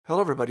Hello,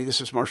 everybody. This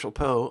is Marshall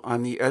Poe.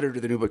 I'm the editor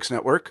of the New Books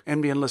Network.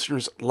 NBN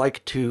listeners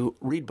like to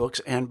read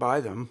books and buy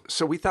them.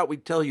 So we thought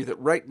we'd tell you that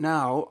right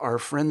now, our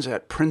friends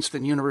at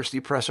Princeton University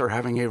Press are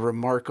having a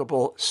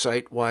remarkable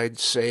site-wide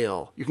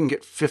sale. You can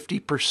get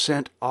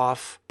 50%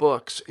 off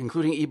books,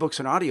 including ebooks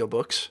and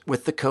audiobooks,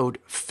 with the code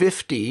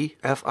 50,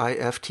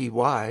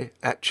 F-I-F-T-Y,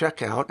 at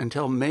checkout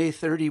until May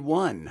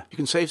 31. You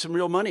can save some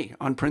real money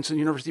on Princeton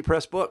University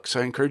Press books.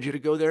 I encourage you to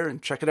go there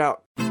and check it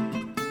out.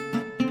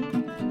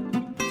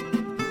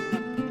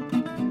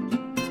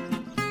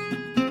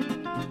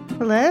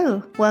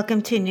 Hello,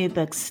 welcome to New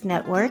Books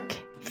Network,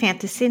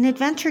 Fantasy and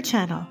Adventure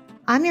Channel.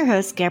 I'm your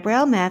host,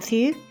 Gabrielle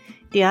Matthew,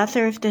 the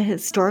author of the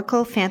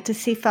historical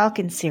Fantasy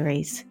Falcon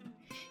series.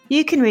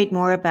 You can read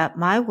more about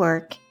my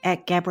work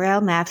at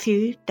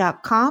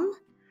GabrielleMatthew.com.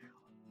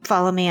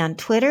 Follow me on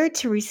Twitter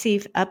to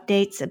receive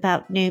updates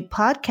about new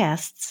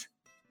podcasts.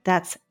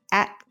 That's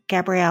at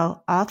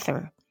Gabrielle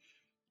Author.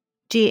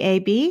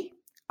 Gabrielle,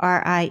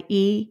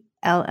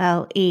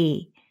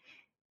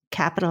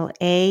 capital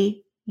Author.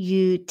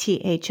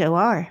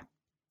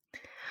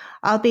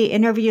 I'll be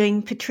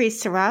interviewing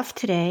Patrice Saraf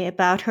today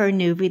about her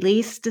new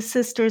release, The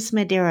Sisters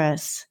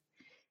Medeiros.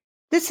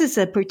 This is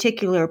a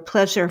particular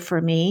pleasure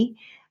for me,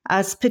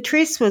 as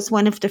Patrice was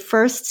one of the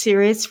first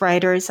serious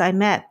writers I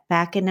met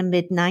back in the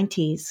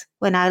mid-90s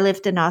when I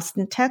lived in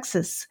Austin,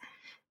 Texas,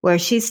 where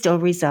she still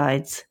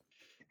resides.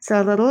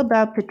 So a little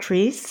about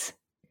Patrice.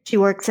 She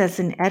works as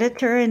an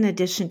editor in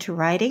addition to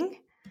writing.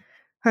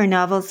 Her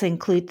novels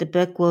include the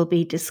book we'll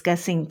be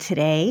discussing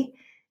today,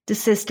 The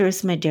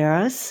Sisters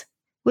Medeiros,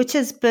 which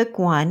is book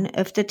one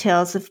of the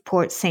Tales of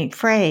Port St.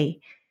 Fray.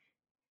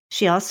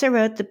 She also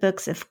wrote the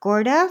books of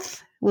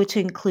Gordath, which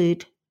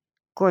include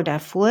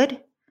Gordath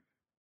Wood,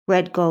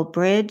 Red Gold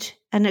Bridge,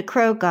 and A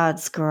Crow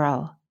God's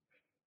Girl,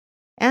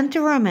 and the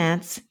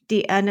romance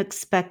The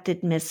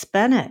Unexpected Miss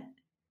Bennet.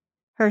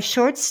 Her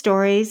short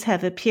stories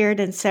have appeared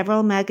in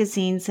several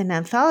magazines and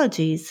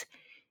anthologies,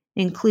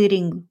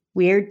 including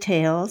Weird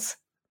Tales,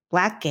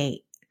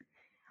 Blackgate,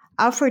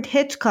 Alfred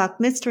Hitchcock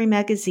Mystery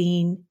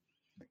Magazine,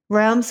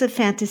 Realms of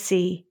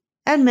Fantasy,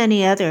 and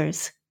many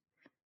others.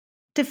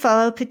 To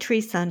follow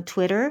Patrice on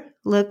Twitter,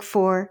 look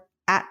for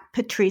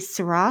 @Patrice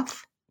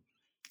Saraf.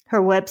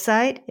 Her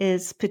website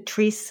is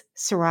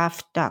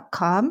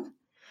patricesaraf.com.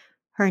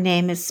 Her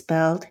name is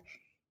spelled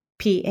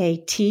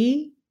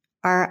Patrice,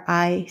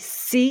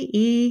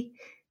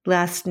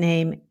 last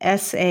name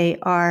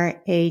Sarath.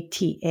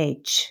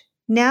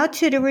 Now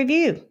to the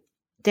review.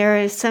 There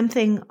is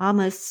something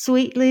almost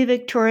sweetly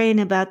Victorian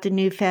about the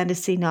new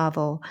fantasy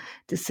novel,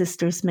 The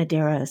Sisters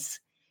Medeiros.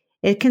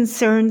 It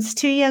concerns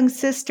two young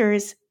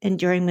sisters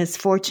enduring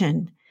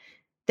misfortune.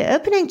 The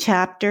opening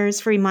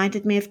chapters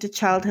reminded me of the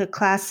childhood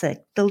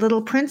classic, The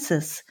Little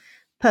Princess,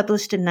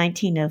 published in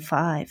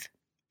 1905.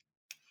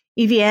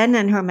 Evienne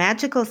and her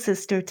magical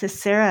sister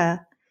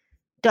Tessera,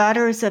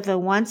 daughters of a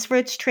once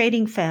rich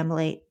trading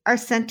family, are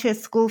sent to a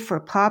school for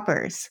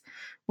paupers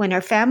when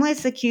her family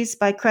is accused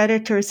by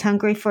creditors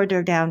hungry for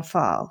their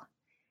downfall.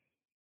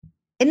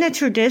 In the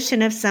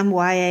tradition of some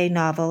YA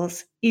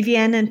novels,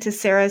 Evienne and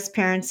Tessera's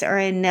parents are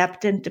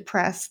inept and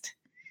depressed,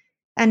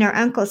 and her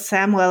uncle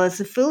Samuel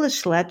is a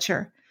foolish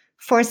lecher,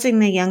 forcing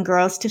the young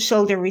girls to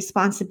shoulder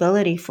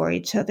responsibility for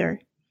each other.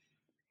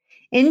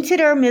 Into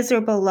their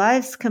miserable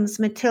lives comes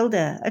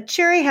Matilda, a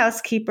cheery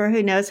housekeeper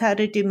who knows how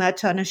to do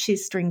much on a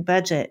shoestring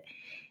budget,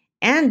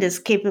 and is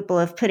capable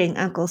of putting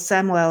Uncle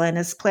Samuel in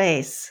his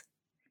place.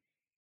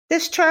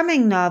 This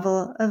charming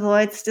novel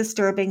avoids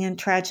disturbing and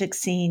tragic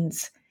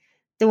scenes.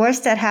 The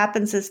worst that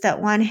happens is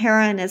that one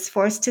heroine is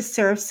forced to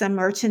serve some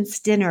merchant's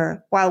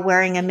dinner while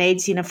wearing a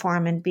maid's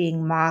uniform and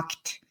being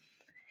mocked.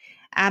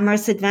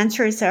 Amorous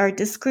adventures are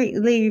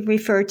discreetly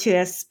referred to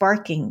as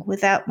sparking,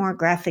 without more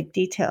graphic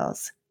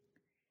details.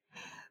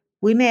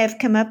 We may have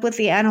come up with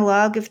the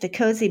analog of the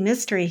cozy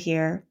mystery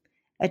here,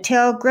 a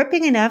tale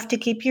gripping enough to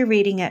keep you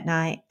reading at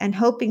night and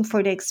hoping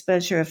for the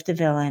exposure of the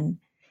villain,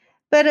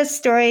 but a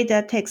story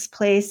that takes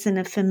place in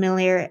a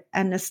familiar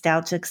and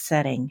nostalgic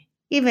setting,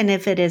 even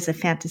if it is a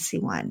fantasy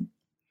one.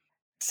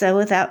 So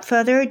without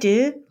further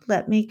ado,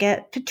 let me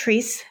get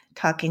Patrice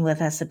talking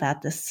with us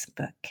about this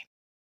book.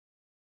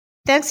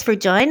 Thanks for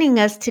joining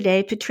us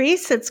today,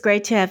 Patrice. It's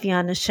great to have you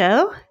on the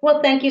show.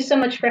 Well, thank you so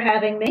much for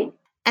having me.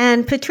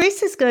 And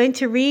Patrice is going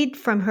to read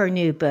from her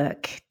new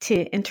book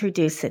to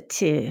introduce it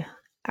to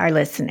our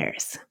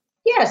listeners.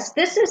 Yes,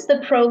 this is the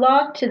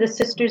prologue to The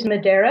Sisters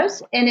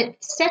Medeiros, and it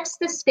sets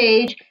the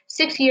stage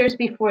 6 years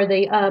before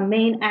the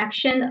main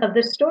action of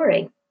the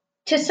story.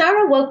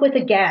 Tessera woke with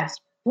a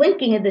gasp,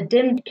 blinking in the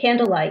dimmed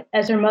candlelight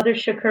as her mother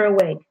shook her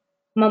awake.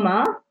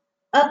 "Mama?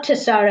 Up,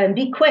 Tessera, and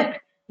be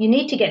quick. You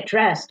need to get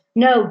dressed.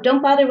 No,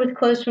 don't bother with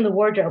clothes from the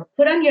wardrobe.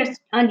 Put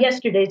on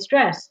yesterday's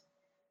dress."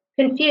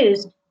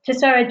 Confused,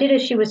 Tessera did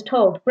as she was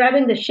told,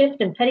 grabbing the shift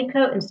and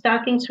petticoat and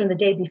stockings from the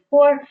day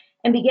before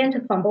and began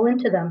to fumble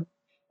into them.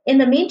 In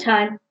the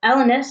meantime,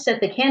 Alaness set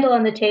the candle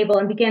on the table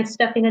and began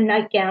stuffing a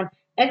nightgown,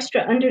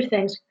 extra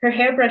underthings, her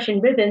hairbrush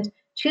and ribbons,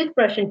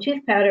 toothbrush and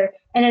tooth powder,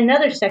 and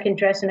another second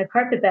dress in a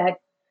carpet bag.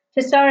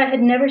 Tessara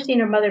had never seen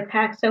her mother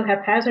pack so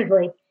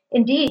haphazardly.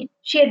 Indeed,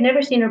 she had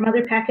never seen her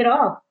mother pack at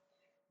all.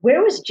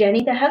 Where was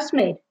Jenny, the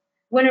housemaid?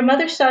 When her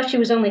mother saw she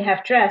was only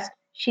half dressed,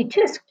 she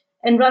tisked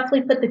and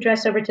roughly put the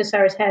dress over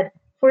Tessara's head,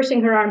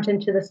 forcing her arms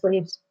into the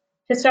sleeves.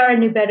 Tessara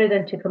knew better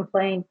than to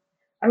complain.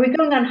 Are we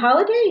going on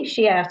holiday?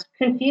 She asked,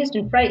 confused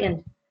and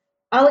frightened.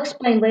 I'll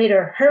explain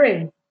later.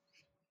 Hurry.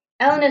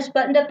 Alanus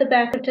buttoned up the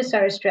back of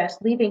Tessara's dress,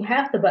 leaving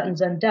half the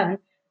buttons undone,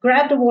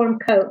 grabbed a warm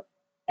coat,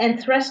 and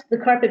thrust the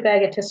carpet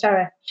bag at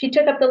Tessara. She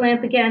took up the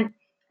lamp again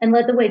and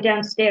led the way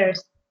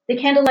downstairs. The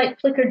candlelight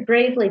flickered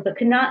bravely but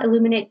could not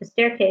illuminate the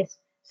staircase,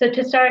 so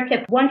Tessara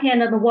kept one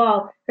hand on the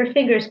wall, her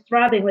fingers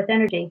throbbing with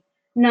energy.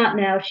 Not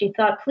now, she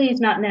thought, please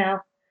not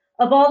now.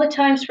 Of all the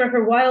times for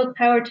her wild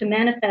power to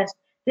manifest,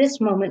 this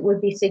moment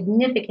would be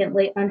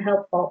significantly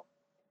unhelpful.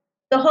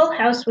 The whole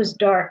house was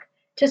dark.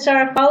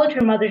 Tessara followed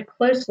her mother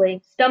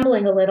closely,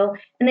 stumbling a little,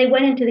 and they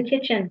went into the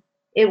kitchen.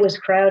 It was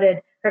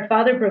crowded. Her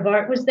father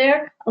Brevard was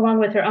there, along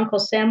with her uncle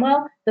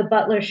Samuel, the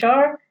butler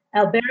Char,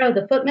 Albero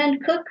the footman,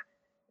 cook,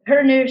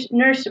 her nurse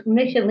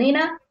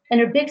Michelina, and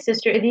her big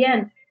sister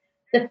Evienne.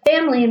 The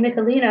family and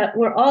Michelina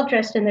were all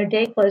dressed in their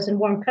day clothes and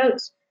warm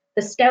coats.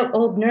 The stout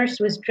old nurse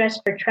was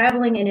dressed for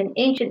traveling in an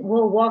ancient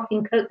wool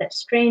walking coat that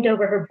strained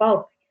over her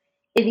bulk.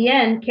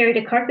 Evienne carried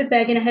a carpet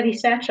bag and a heavy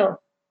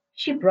satchel.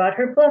 She brought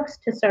her books,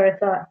 Tessara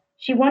thought.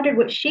 She wondered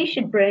what she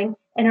should bring,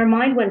 and her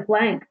mind went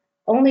blank.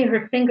 Only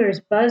her fingers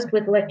buzzed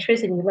with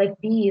electricity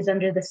like bees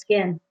under the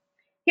skin.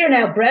 Here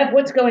now, Brev,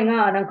 what's going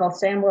on? Uncle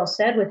Samuel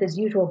said with his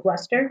usual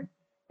bluster.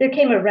 There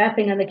came a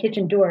rapping on the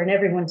kitchen door, and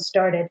everyone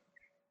started.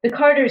 The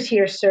carter's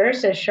here, sir,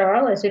 says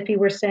Charles, as if he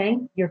were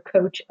saying, your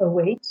coach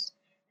awaits.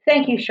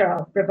 Thank you,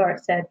 Charles,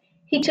 Brevard said.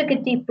 He took a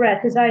deep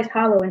breath, his eyes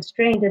hollow and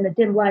strained in the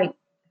dim light.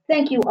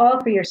 Thank you all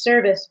for your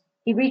service.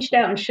 He reached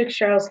out and shook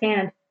Charles'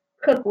 hand.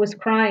 Cook was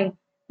crying.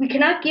 We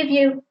cannot give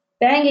you...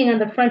 Banging on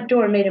the front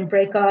door made him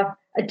break off.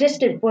 A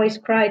distant voice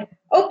cried,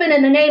 Open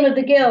in the name of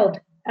the guild.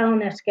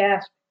 Alanus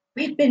gasped.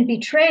 We've been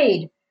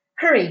betrayed.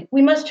 Hurry,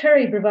 we must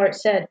hurry, Brevard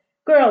said.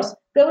 Girls,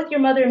 go with your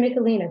mother and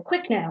Michelina.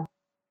 Quick now.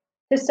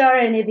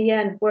 Tessara and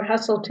Evienne were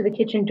hustled to the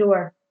kitchen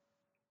door.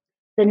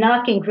 The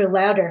knocking grew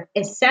louder.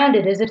 It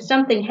sounded as if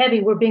something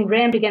heavy were being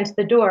rammed against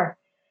the door.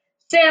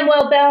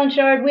 Samuel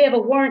Balanchard, we have a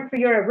warrant for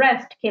your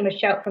arrest, came a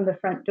shout from the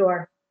front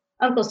door.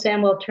 Uncle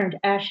Samuel turned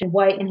ashen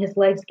white and his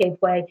legs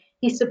gave way.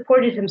 He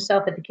supported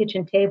himself at the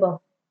kitchen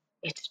table.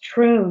 It's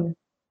Troon.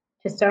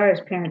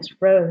 Tessara's parents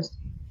froze.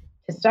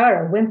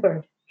 Tessara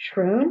whimpered.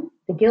 Troon?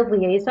 The guild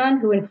liaison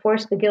who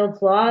enforced the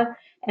guild's law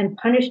and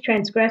punished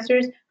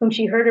transgressors whom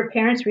she heard her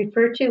parents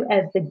refer to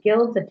as the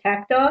guild's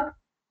attack dog?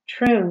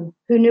 Troon,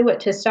 who knew what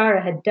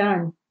Tessara had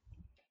done.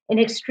 In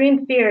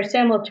extreme fear,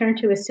 Samuel turned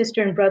to his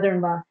sister and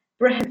brother-in-law.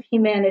 Brev, he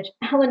managed.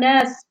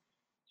 Alanus!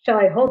 Shall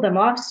I hold them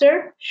off,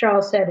 sir?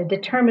 Charles said, a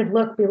determined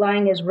look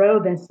belying his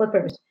robe and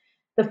slippers.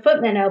 The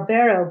footman,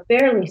 Albero,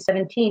 barely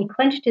 17,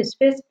 clenched his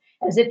fist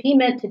as if he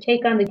meant to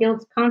take on the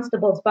guild's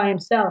constables by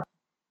himself.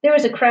 There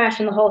was a crash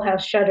and the whole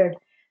house shuddered.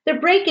 They're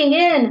breaking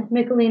in,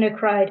 Michelina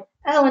cried.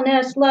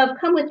 Alanus, love,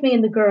 come with me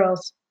and the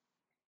girls.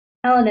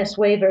 Alanus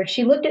wavered.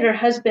 She looked at her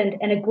husband,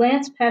 and a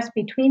glance passed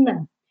between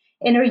them.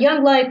 In her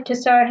young life,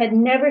 Tessara had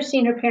never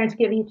seen her parents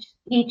give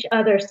each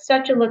other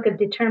such a look of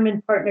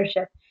determined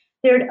partnership.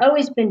 There had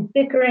always been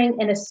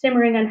bickering and a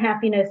simmering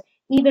unhappiness,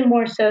 even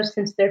more so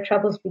since their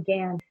troubles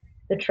began.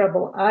 The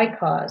trouble I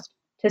caused.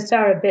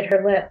 Tessara bit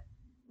her lip.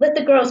 Let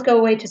the girls go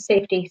away to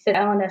safety, said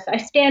Alanus. I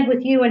stand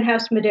with you in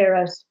House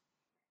Medeiros.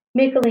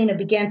 Michelina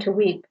began to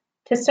weep.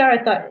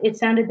 Tessara thought it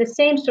sounded the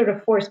same sort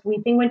of forced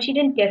weeping when she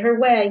didn't get her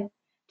way.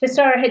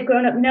 Tessara had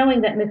grown up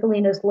knowing that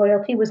Michelina's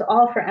loyalty was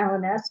all for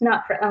Alanus,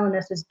 not for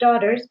Alanus's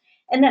daughters,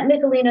 and that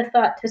Michelina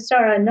thought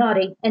Tessara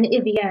naughty and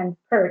Evienne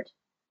pert.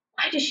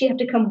 Why does she have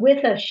to come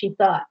with us, she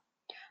thought.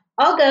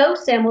 I'll go,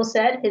 Samuel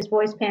said, his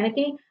voice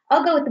panicky.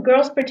 I'll go with the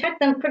girls, protect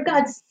them, for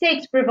God's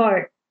sakes,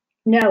 Brevard.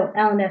 No,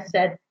 Alanus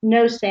said.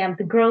 No, Sam,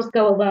 the girls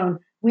go alone.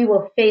 We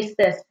will face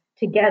this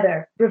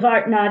together.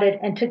 Brevard nodded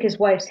and took his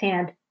wife's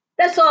hand.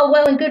 That's all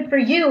well and good for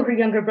you, her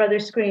younger brother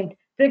screamed.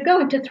 They're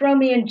going to throw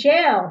me in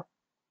jail.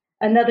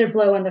 Another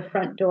blow on the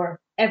front door.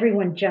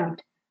 Everyone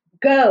jumped.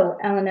 Go,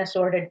 Alanus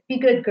ordered. Be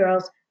good,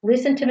 girls.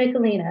 Listen to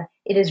Michelina.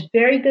 It is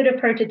very good of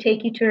her to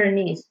take you to her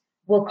niece.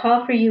 We'll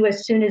call for you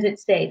as soon as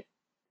it's safe.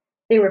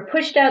 They were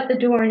pushed out the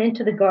door and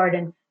into the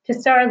garden.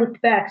 Tessara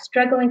looked back,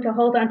 struggling to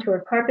hold onto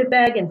her carpet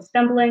bag and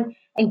stumbling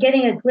and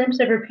getting a glimpse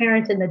of her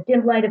parents in the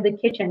dim light of the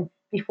kitchen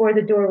before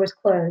the door was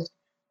closed.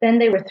 Then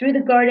they were through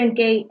the garden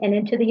gate and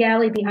into the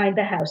alley behind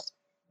the house.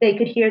 They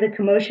could hear the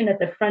commotion at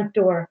the front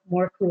door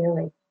more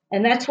clearly.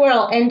 And that's where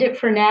I'll end it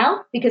for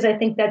now, because I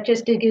think that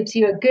just gives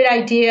you a good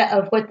idea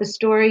of what the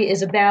story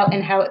is about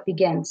and how it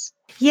begins.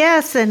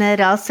 Yes, and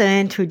it also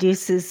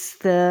introduces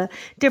the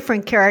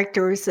different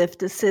characters of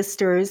the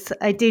sisters.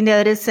 I do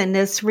notice in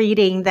this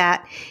reading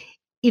that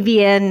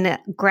Evienne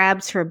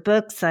grabs her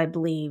books, I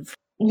believe.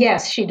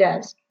 Yes, she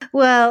does.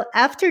 Well,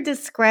 after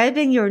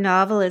describing your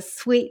novel as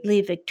sweetly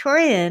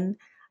Victorian,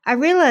 I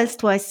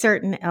realized why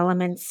certain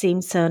elements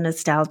seem so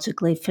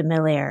nostalgically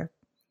familiar.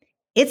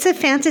 It's a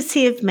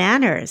fantasy of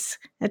manners,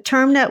 a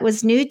term that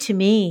was new to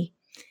me.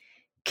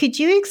 Could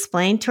you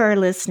explain to our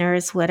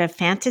listeners what a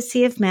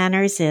fantasy of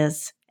manners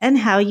is and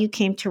how you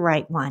came to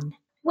write one?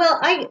 Well,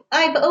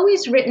 I've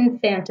always written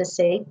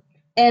fantasy,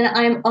 and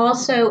I'm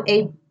also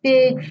a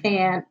big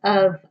fan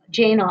of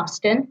Jane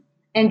Austen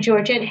and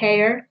Georgette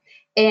Heyer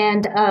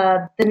and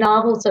the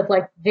novels of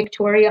like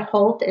Victoria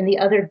Holt and the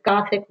other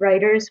Gothic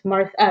writers,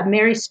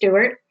 Mary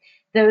Stuart.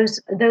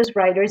 Those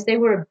writers, they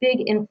were a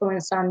big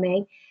influence on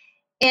me.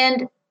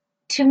 And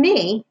to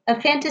me, a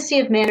fantasy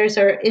of manners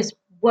is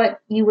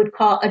what you would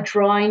call a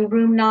drawing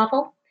room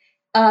novel.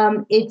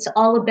 It's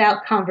all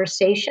about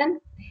conversation.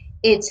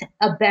 It's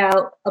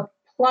about a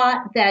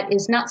plot that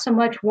is not so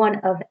much one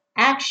of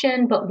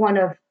action, but one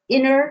of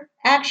inner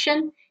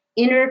action,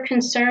 inner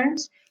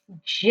concerns,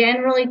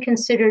 generally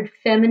considered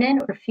feminine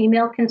or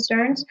female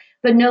concerns,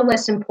 but no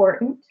less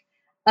important.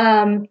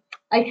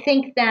 I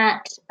think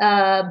that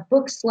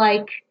books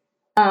like,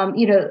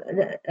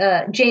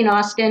 Jane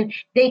Austen,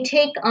 they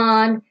take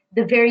on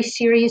the very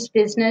serious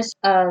business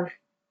of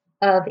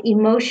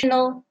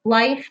emotional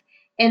life.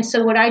 And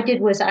so what I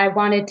did was I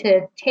wanted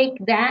to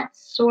take that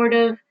sort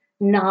of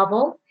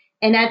novel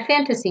and add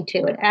fantasy to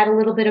it, add a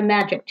little bit of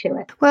magic to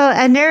it. Well,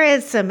 and there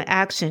is some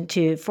action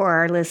too for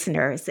our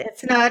listeners.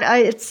 It's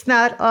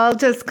not all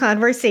just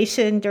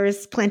conversation.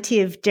 There's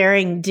plenty of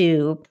daring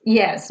do.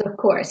 Yes, of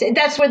course.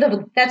 That's where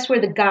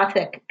the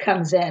Gothic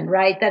comes in,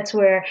 right? That's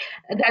where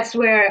the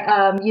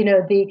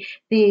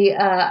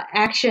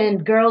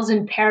action, girls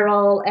in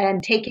peril,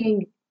 and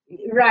taking.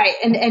 Right,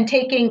 and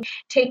taking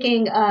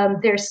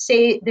their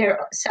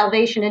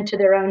salvation into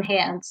their own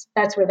hands.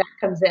 That's where that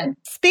comes in.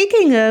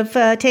 Speaking of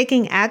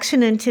taking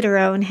action into their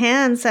own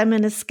hands, I'm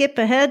going to skip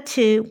ahead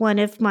to one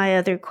of my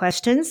other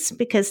questions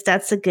because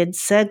that's a good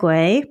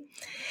segue.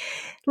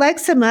 Like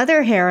some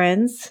other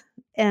herons,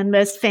 and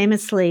most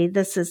famously,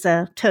 this is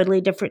a totally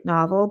different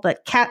novel,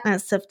 but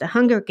Katniss of the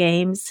Hunger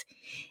Games,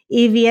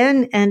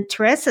 Evian and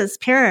Teresa's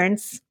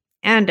parents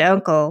and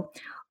uncle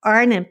are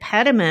an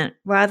impediment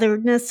rather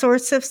than a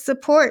source of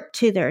support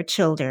to their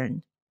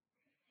children.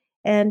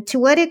 And to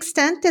what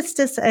extent does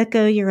this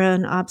echo your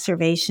own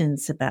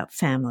observations about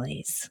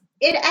families?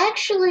 It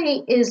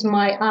actually is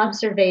my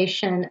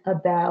observation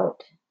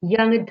about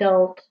young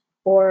adult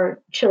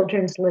or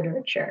children's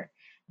literature.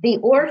 The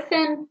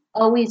orphan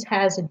always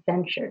has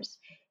adventures.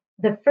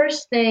 The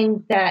first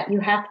thing that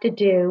you have to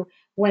do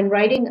when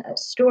writing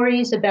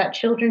stories about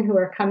children who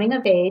are coming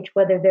of age,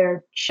 whether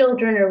they're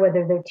children or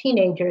whether they're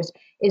teenagers,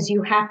 is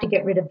you have to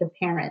get rid of the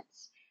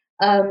parents.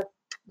 The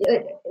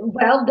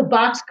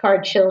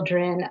Boxcar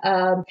Children,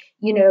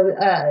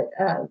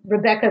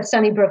 Rebecca of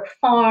Sunnybrook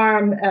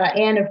Farm,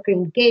 Anne of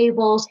Green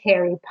Gables,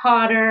 Harry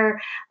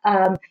Potter.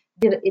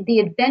 The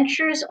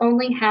adventures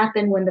only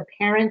happen when the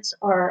parents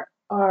are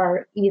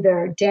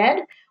either dead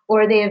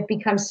or they have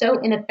become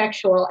so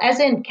ineffectual, as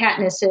in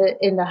Katniss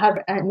in the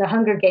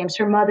Hunger Games.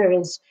 Her mother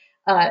is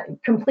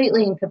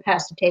completely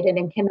incapacitated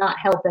and cannot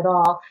help at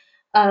all.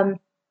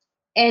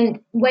 And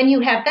when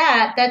you have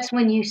that, that's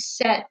when you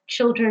set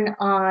children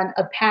on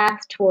a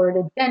path toward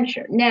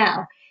adventure.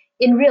 Now,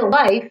 in real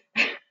life,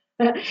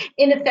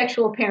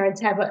 ineffectual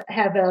parents have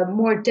a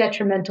more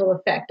detrimental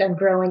effect on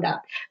growing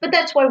up. But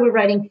that's why we're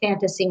writing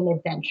fantasy and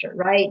adventure,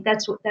 right?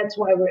 That's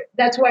why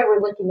we're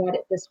looking at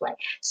it this way.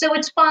 So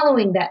it's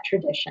following that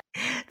tradition.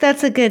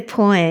 That's a good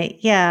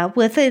point. Yeah,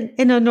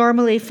 in a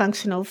normally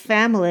functional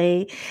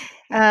family,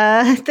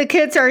 the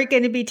kids aren't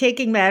going to be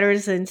taking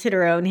matters into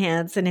their own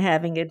hands and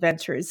having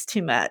adventures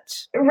too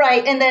much.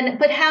 Right. And then,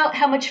 but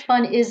how much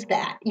fun is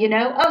that?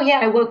 Oh yeah,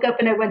 I woke up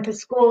and I went to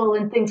school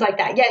and things like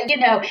that.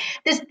 Yeah.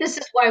 This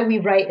is why we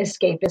write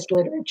escapist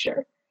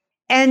literature.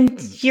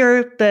 And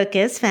your book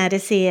is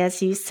fantasy,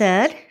 as you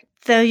said,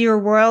 though your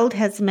world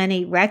has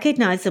many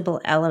recognizable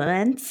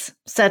elements,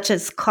 such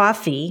as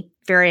coffee,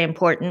 very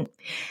important,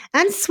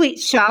 and sweet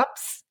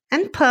shops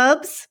and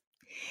pubs.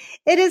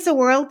 It is a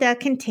world that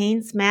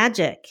contains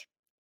magic.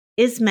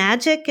 Is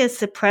magic a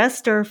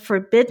suppressed or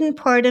forbidden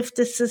part of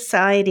the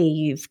society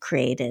you've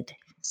created?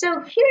 So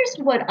here's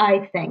what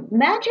I think.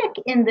 Magic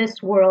in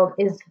this world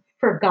is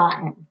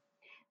forgotten.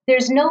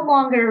 There's no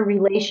longer a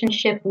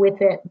relationship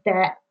with it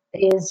that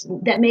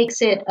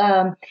makes it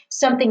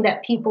something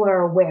that people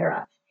are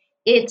aware of.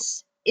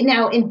 It's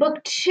now in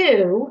book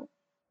 2,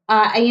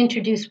 I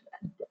introduce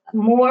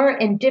more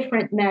and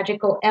different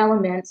magical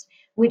elements,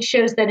 which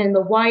shows that in the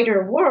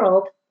wider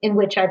world in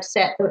which I've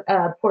set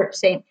Port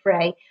St.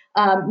 Frey,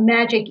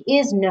 magic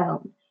is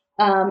known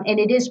and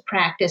it is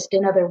practiced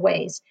in other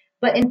ways.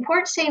 But in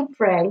Port St.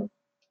 Frey,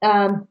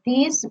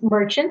 these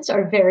merchants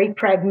are very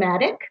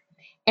pragmatic,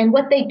 and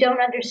what they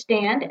don't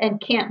understand and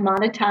can't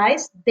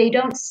monetize, they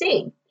don't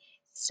see.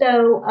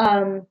 So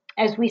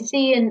as we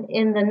see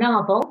in the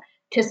novel,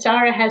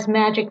 Tessara has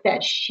magic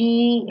that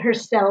she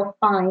herself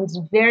finds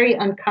very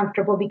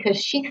uncomfortable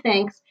because she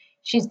thinks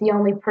she's the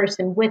only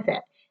person with it.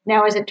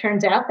 Now, as it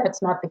turns out,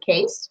 that's not the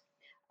case.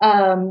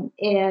 And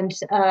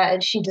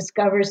she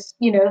discovers,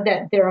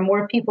 that there are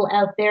more people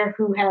out there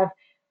who have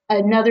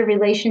another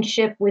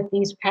relationship with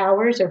these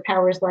powers or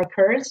powers like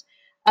hers.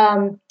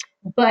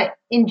 But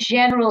in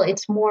general,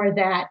 it's more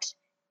that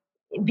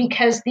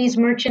because these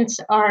merchants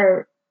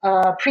are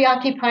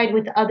preoccupied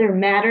with other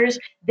matters,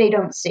 they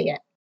don't see it.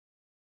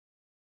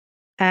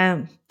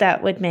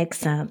 That would make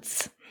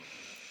sense.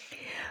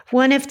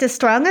 One of the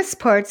strongest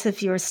parts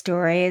of your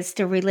story is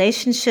the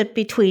relationship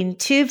between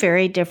two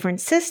very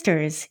different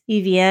sisters,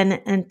 Evienne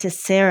and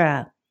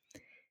Tessera.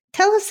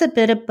 Tell us a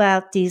bit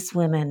about these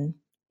women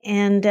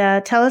and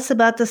tell us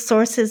about the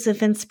sources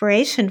of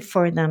inspiration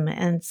for them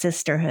and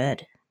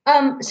sisterhood.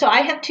 So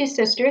I have two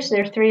sisters.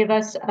 There are three of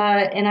us,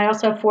 and I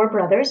also have four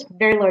brothers.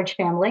 Very large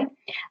family.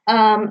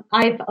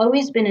 I've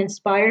always been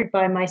inspired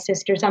by my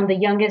sisters. I'm the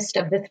youngest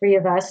of the three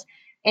of us,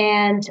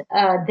 and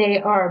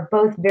they are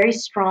both very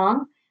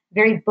strong,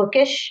 very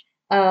bookish,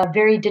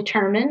 very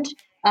determined.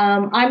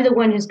 I'm the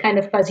one who's kind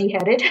of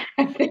fuzzy-headed,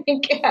 I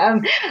think. Really?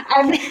 I'm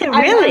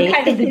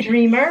kind of the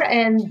dreamer,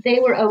 and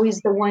they were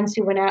always the ones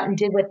who went out and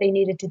did what they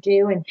needed to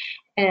do,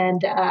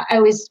 and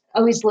I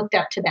always looked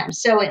up to them.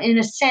 So in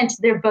a sense,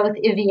 they're both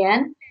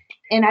Evienne,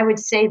 and I would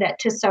say that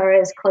Tessera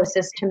is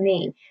closest to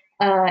me.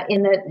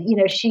 In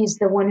that, she's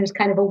the one who's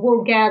kind of a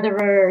wool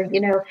gatherer.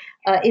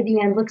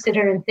 Evienne looks at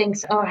her and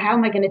thinks, "Oh, how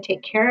am I going to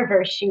take care of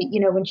her?"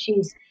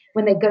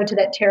 When they go to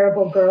that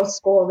terrible girls'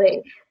 school,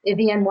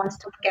 Evienne wants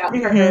to look out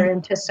for her,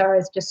 and Tessera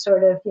is just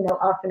sort of,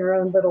 off in her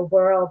own little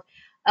world.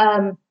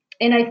 And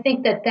I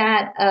think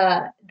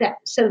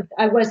so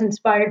I was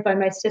inspired by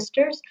my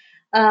sisters.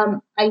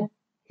 I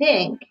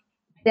think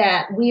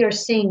that we are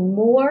seeing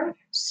more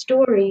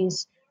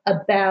stories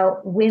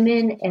about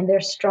women and their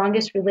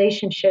strongest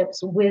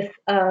relationships with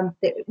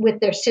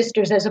their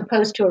sisters as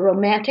opposed to a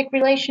romantic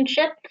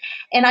relationship.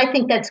 And I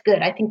think that's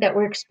good. I think that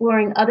we're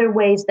exploring other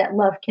ways that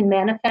love can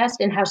manifest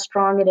and how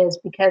strong it is,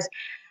 because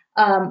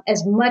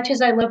as much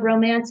as I love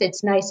romance,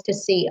 it's nice to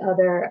see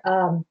other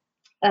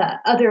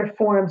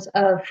forms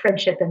of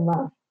friendship and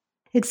love.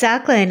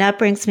 Exactly. And that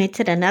brings me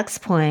to the next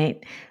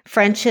point.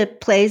 Friendship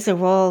plays a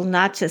role,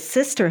 not just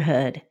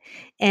sisterhood.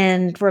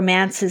 And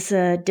romance is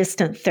a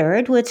distant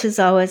third, which is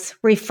always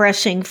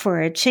refreshing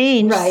for a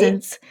change, right,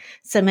 since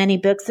so many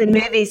books and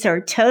movies are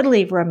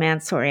totally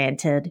romance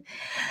oriented.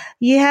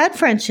 You had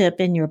friendship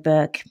in your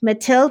book.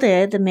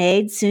 Matilda, the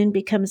maid, soon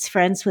becomes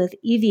friends with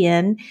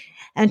Evienne,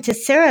 and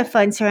Tessera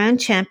finds her own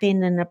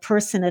champion in the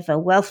person of a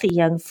wealthy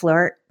young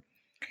flirt.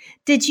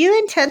 Did you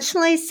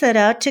intentionally set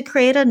out to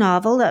create a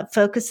novel that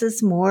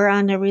focuses more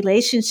on the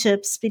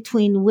relationships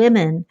between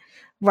women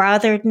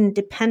rather than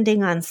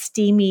depending on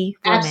steamy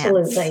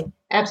romance?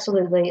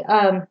 Absolutely.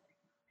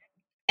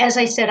 As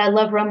I said, I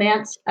love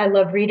romance. I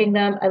love reading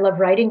them. I love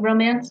writing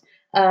romance.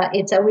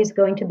 It's always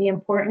going to be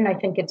important. I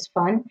think it's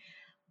fun.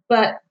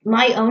 But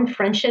my own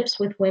friendships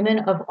with women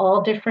of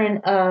all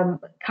different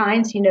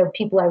kinds,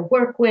 people I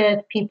work with,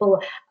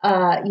 people,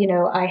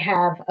 I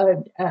have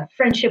a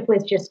friendship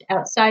with just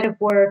outside of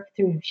work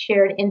through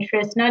shared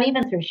interests, not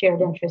even through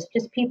shared interests,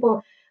 just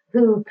people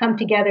who come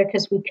together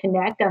because we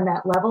connect on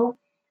that level.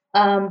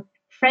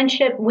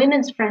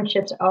 Women's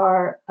friendships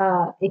are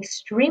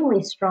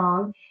extremely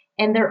strong,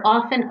 and they're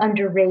often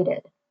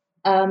underrated.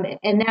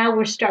 And now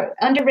we're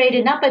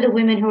underrated not by the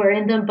women who are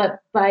in them, but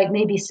by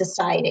maybe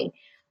society.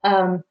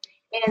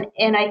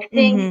 And I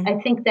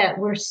think that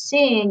we're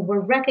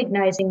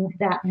recognizing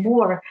that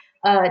more.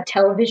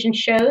 Television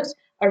shows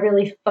are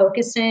really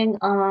focusing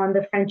on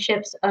the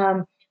friendships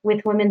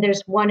with women.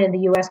 There's one in the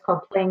U.S.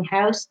 called Playing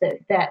House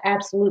that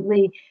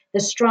absolutely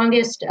the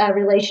strongest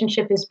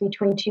relationship is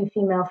between two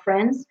female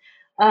friends.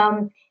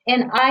 And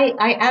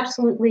I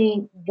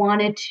absolutely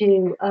wanted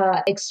to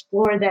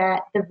explore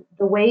that,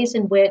 the ways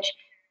in which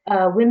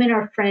women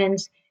are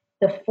friends,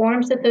 the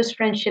forms that those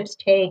friendships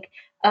take.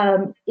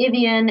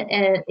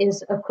 Evienne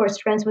is, of course,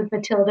 friends with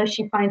Matilda.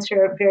 She finds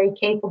her very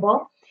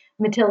capable.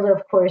 Matilda,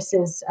 of course,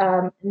 is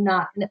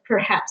not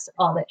perhaps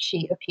all that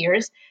she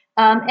appears.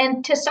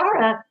 And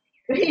Tessera,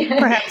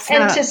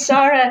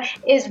 Tessera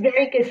is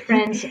very good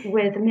friends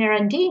with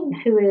Mirandine,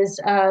 who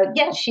is,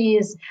 she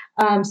is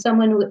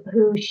someone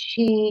who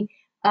she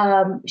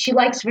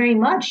likes very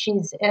much.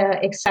 She's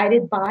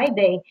excited by.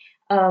 They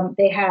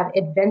have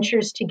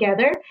adventures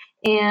together,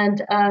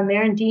 and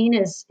Mirandine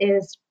is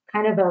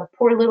kind of a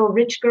poor little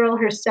rich girl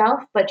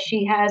herself, but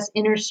she has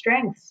inner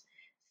strengths.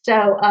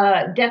 So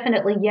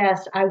definitely,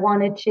 yes, I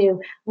wanted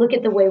to look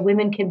at the way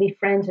women can be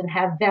friends and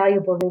have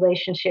valuable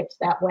relationships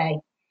that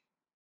way.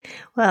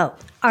 Well,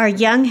 our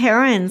young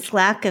heroines'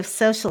 lack of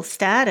social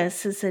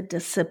status is a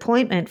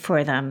disappointment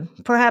for them,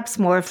 perhaps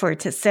more for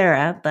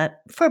Tessera,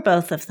 but for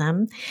both of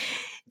them.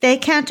 They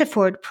can't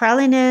afford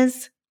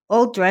pralines.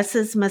 Old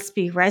dresses must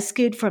be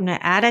rescued from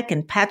the attic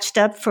and patched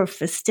up for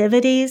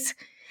festivities.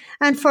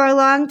 And for a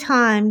long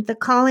time, the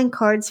calling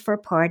cards for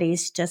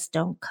parties just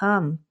don't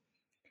come.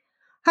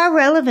 How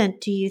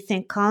relevant do you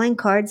think calling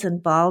cards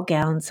and ball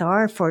gowns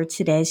are for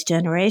today's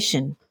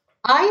generation?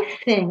 I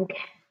think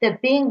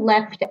that being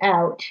left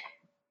out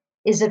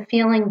is a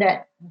feeling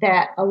that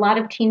a lot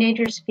of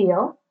teenagers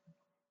feel,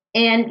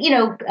 and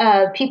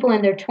people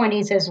in their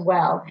 20s as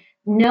well,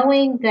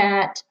 knowing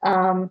that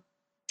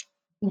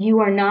you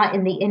are not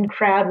in the in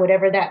crowd,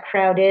 whatever that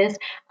crowd is.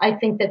 I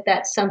think that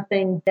that's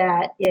something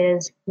that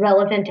is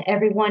relevant to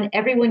everyone.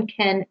 Everyone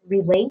can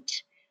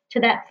relate to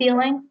that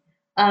feeling,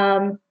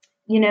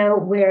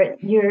 where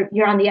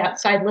you're on the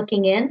outside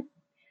looking in.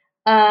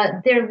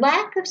 Their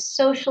lack of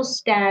social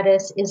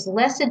status is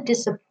less a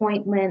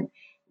disappointment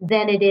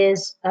than it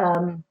is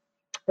a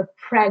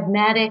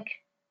pragmatic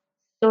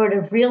sort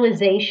of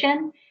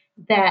realization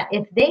that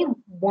if they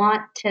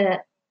want to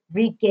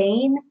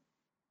regain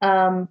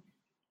um,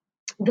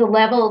 the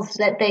levels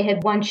that they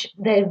had once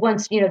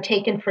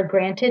taken for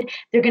granted,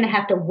 they're going to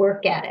have to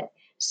work at it.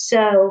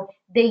 So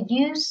they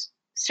use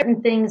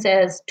certain things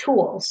as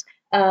tools.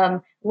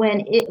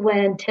 When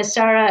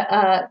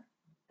Tessara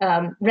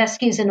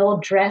rescues an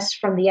old dress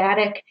from the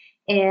attic,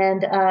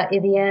 and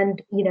in the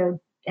end,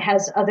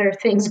 has other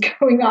things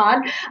going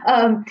on.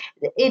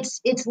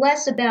 It's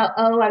less about,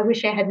 oh, I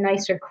wish I had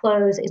nicer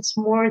clothes. It's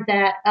more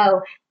that,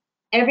 oh,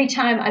 every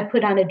time I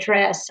put on a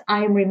dress,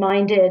 I am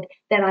reminded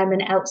that I'm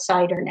an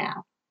outsider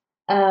now.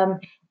 Um,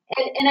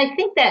 and I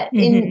think that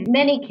in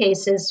many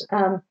cases,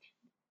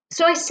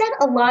 so I set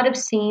a lot of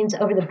scenes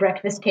over the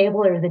breakfast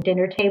table or the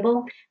dinner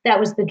table. That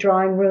was the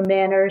drawing room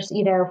manners,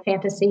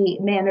 fantasy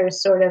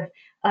manners sort of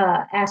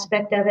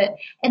aspect of it.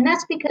 And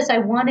that's because I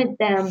wanted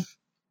them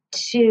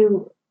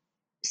to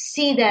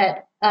see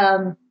that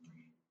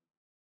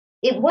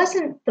it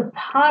wasn't the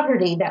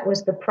poverty that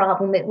was the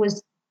problem. It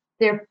was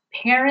their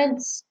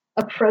parents'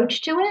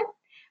 approach to it.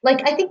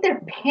 Like, I think their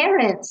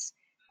parents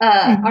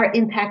are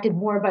impacted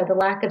more by the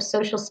lack of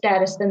social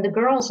status than the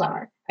girls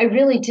are. I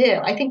really do.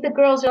 I think the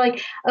girls are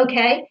like,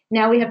 okay,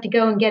 now we have to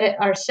go and get it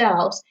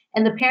ourselves.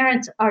 And the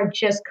parents are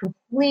just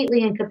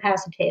completely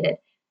incapacitated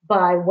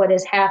by what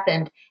has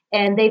happened.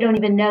 And they don't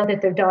even know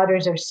that their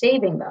daughters are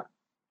saving them.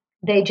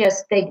 They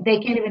can't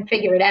even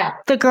figure it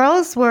out. The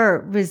girls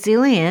were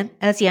resilient,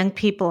 as young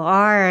people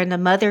are, and the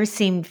mother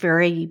seemed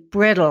very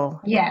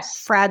brittle. Yes.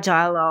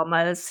 Fragile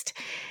almost.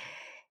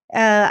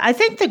 I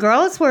think the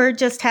girls were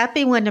just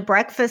happy when the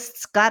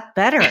breakfasts got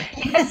better.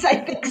 Yes, I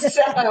think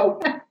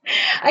so.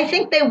 I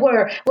think they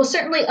were. Well,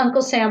 certainly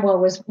Uncle Samuel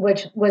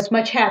was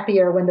much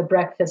happier when the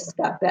breakfasts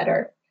got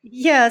better.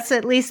 Yes,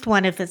 at least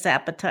one of his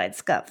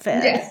appetites got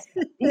fed.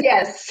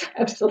 Yes,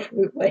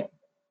 absolutely.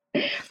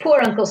 Poor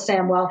Uncle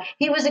Samuel.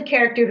 He was a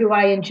character who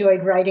I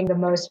enjoyed writing the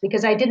most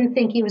because I didn't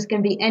think he was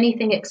going to be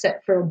anything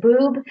except for a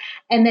boob,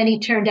 and then he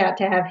turned out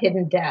to have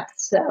hidden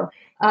depths. So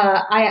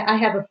I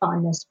have a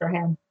fondness for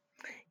him.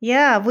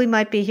 Yeah, we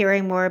might be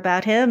hearing more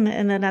about him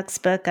in the next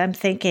book, I'm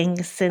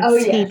thinking,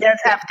 since he does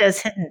have those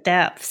hidden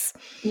depths.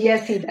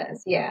 Yes, he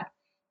does. Yeah.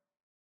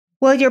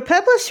 Well, your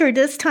publisher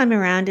this time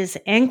around is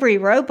Angry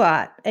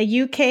Robot,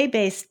 a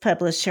UK-based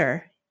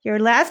publisher. Your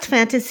last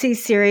fantasy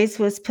series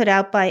was put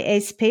out by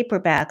Ace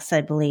Paperbacks, I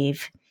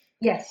believe.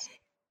 Yes.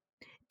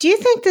 Do you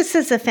think this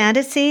is a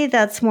fantasy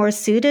that's more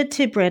suited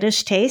to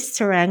British tastes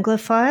or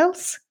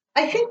Anglophiles?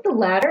 I think the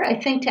latter. I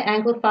think to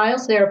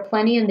Anglophiles, there are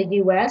plenty in the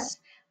U.S.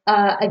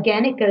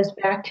 Again, it goes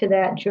back to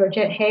that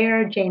Georgette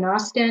Heyer, Jane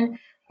Austen,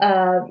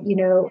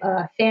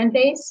 fan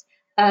base.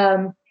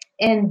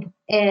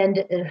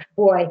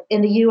 Boy,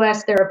 in the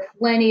U.S., there are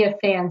plenty of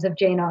fans of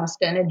Jane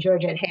Austen and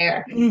Georgette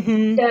Heyer.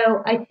 Mm-hmm.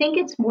 So I think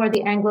it's more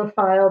the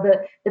Anglophile,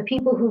 the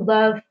people who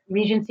love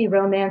Regency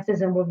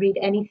romances and will read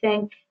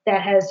anything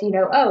that has,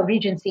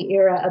 Regency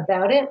era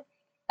about it.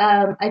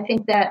 I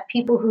think that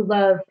people who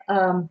love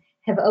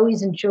have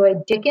always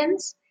enjoyed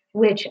Dickens,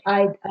 which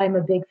I'm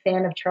a big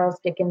fan of Charles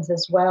Dickens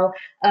as well.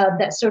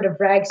 That sort of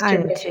rags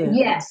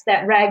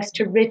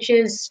to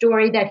riches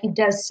story that he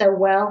does so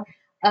well.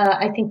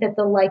 I think that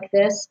they'll like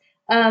this.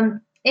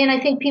 And I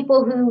think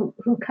people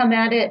who come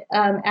at it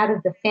out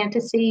of the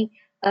fantasy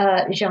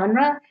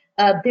genre,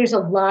 there's a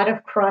lot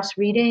of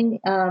cross-reading,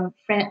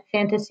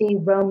 fantasy,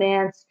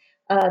 romance.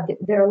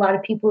 There are a lot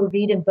of people who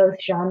read in both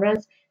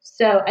genres.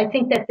 So I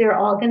think that they're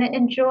all going to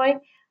enjoy.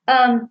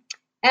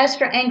 As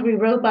for Angry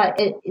Robot,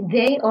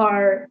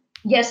 they're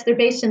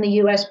based in the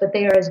U.S., but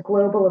they are as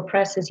global a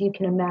press as you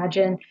can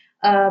imagine.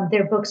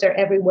 Their books are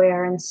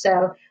everywhere, and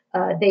so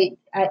I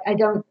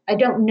don't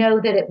know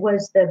that it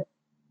was the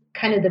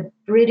kind of the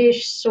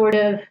British sort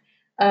of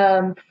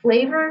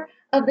flavor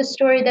of the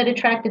story that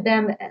attracted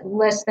them,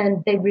 less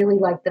than they really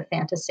liked the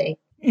fantasy.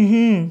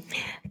 Mm-hmm.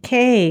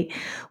 Okay.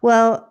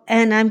 Well,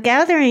 and I'm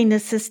gathering the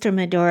Sister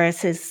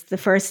Medorus is the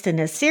first in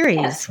a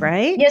series,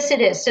 right? Yes, it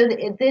is. So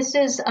this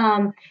is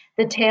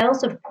the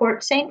Tales of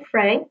Port St.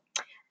 Frey.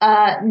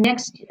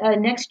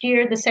 Next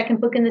year, the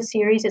second book in the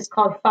series is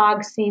called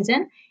Fog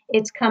Season.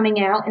 It's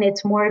coming out, and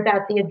it's more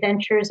about the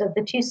adventures of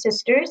the two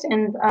sisters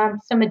and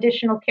some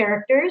additional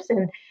characters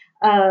and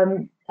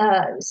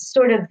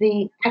sort of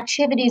the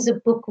activities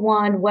of book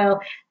one.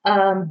 Well,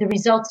 the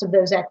results of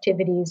those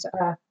activities,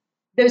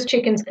 those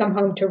chickens come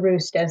home to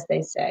roost, as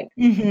they say.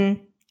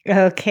 Mm-hmm.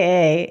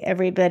 Okay,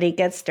 everybody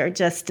gets their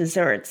just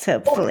desserts,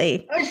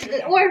 hopefully.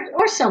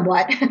 Or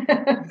somewhat.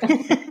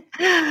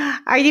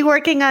 Are you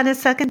working on a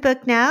second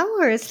book now,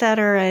 or is that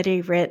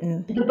already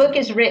written? The book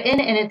is written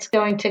and it's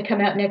going to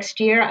come out next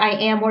year. I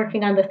am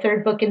working on the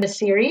third book in the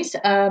series.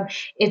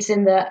 It's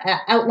in the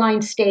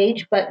outline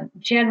stage, but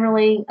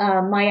generally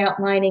my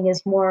outlining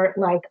is more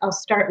like I'll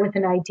start with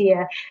an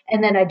idea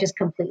and then I just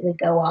completely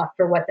go off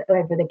for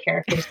whatever the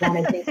characters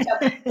want to do. So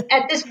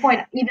at this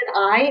point, even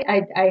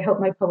I hope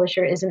my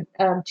publisher isn't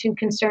too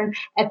concerned.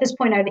 At this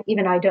point, I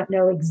don't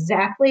know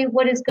exactly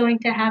what is going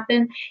to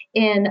happen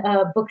in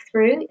book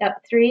three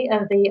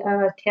of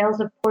the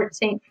Tales of Port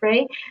St.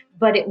 Frey,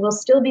 but it will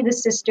still be the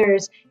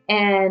sisters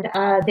and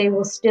they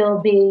will still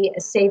be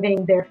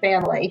saving their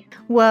family.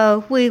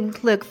 Well, we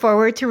look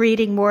forward to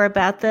reading more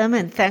about them,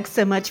 and thanks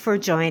so much for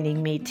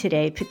joining me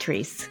today,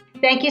 Patrice.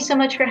 Thank you so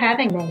much for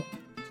having me.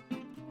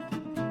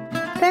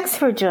 Thanks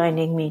for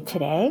joining me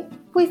today.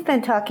 We've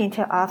been talking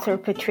to author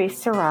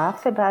Patrice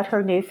Sarath about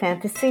her new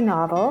fantasy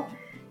novel,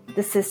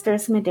 The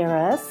Sisters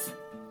Medeiros.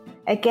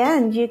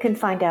 Again, you can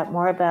find out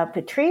more about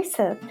Patrice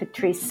at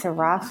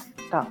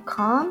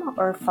patricesarath.com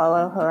or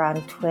follow her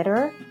on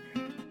Twitter.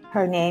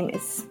 Her name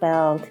is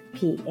spelled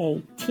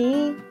Patrice,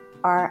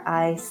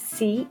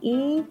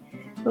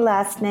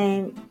 last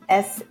name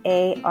Sarath.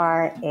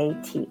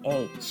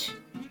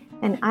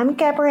 And I'm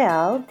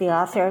Gabrielle, the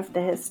author of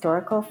the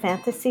historical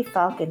fantasy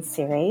Falcon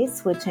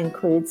series, which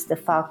includes The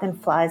Falcon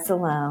Flies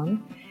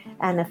Alone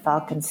and The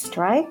Falcon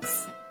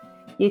Strikes.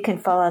 You can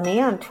follow me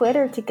on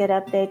Twitter to get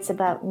updates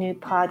about new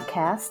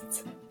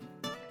podcasts.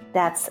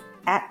 That's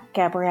at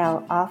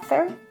Gabrielle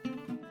Author,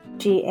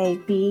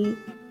 GABRIELLE.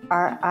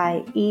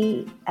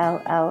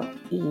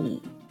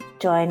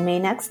 Join me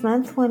next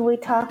month when we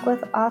talk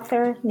with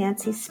author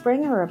Nancy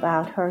Springer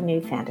about her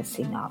new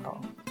fantasy novel.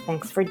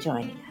 Thanks for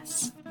joining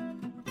us.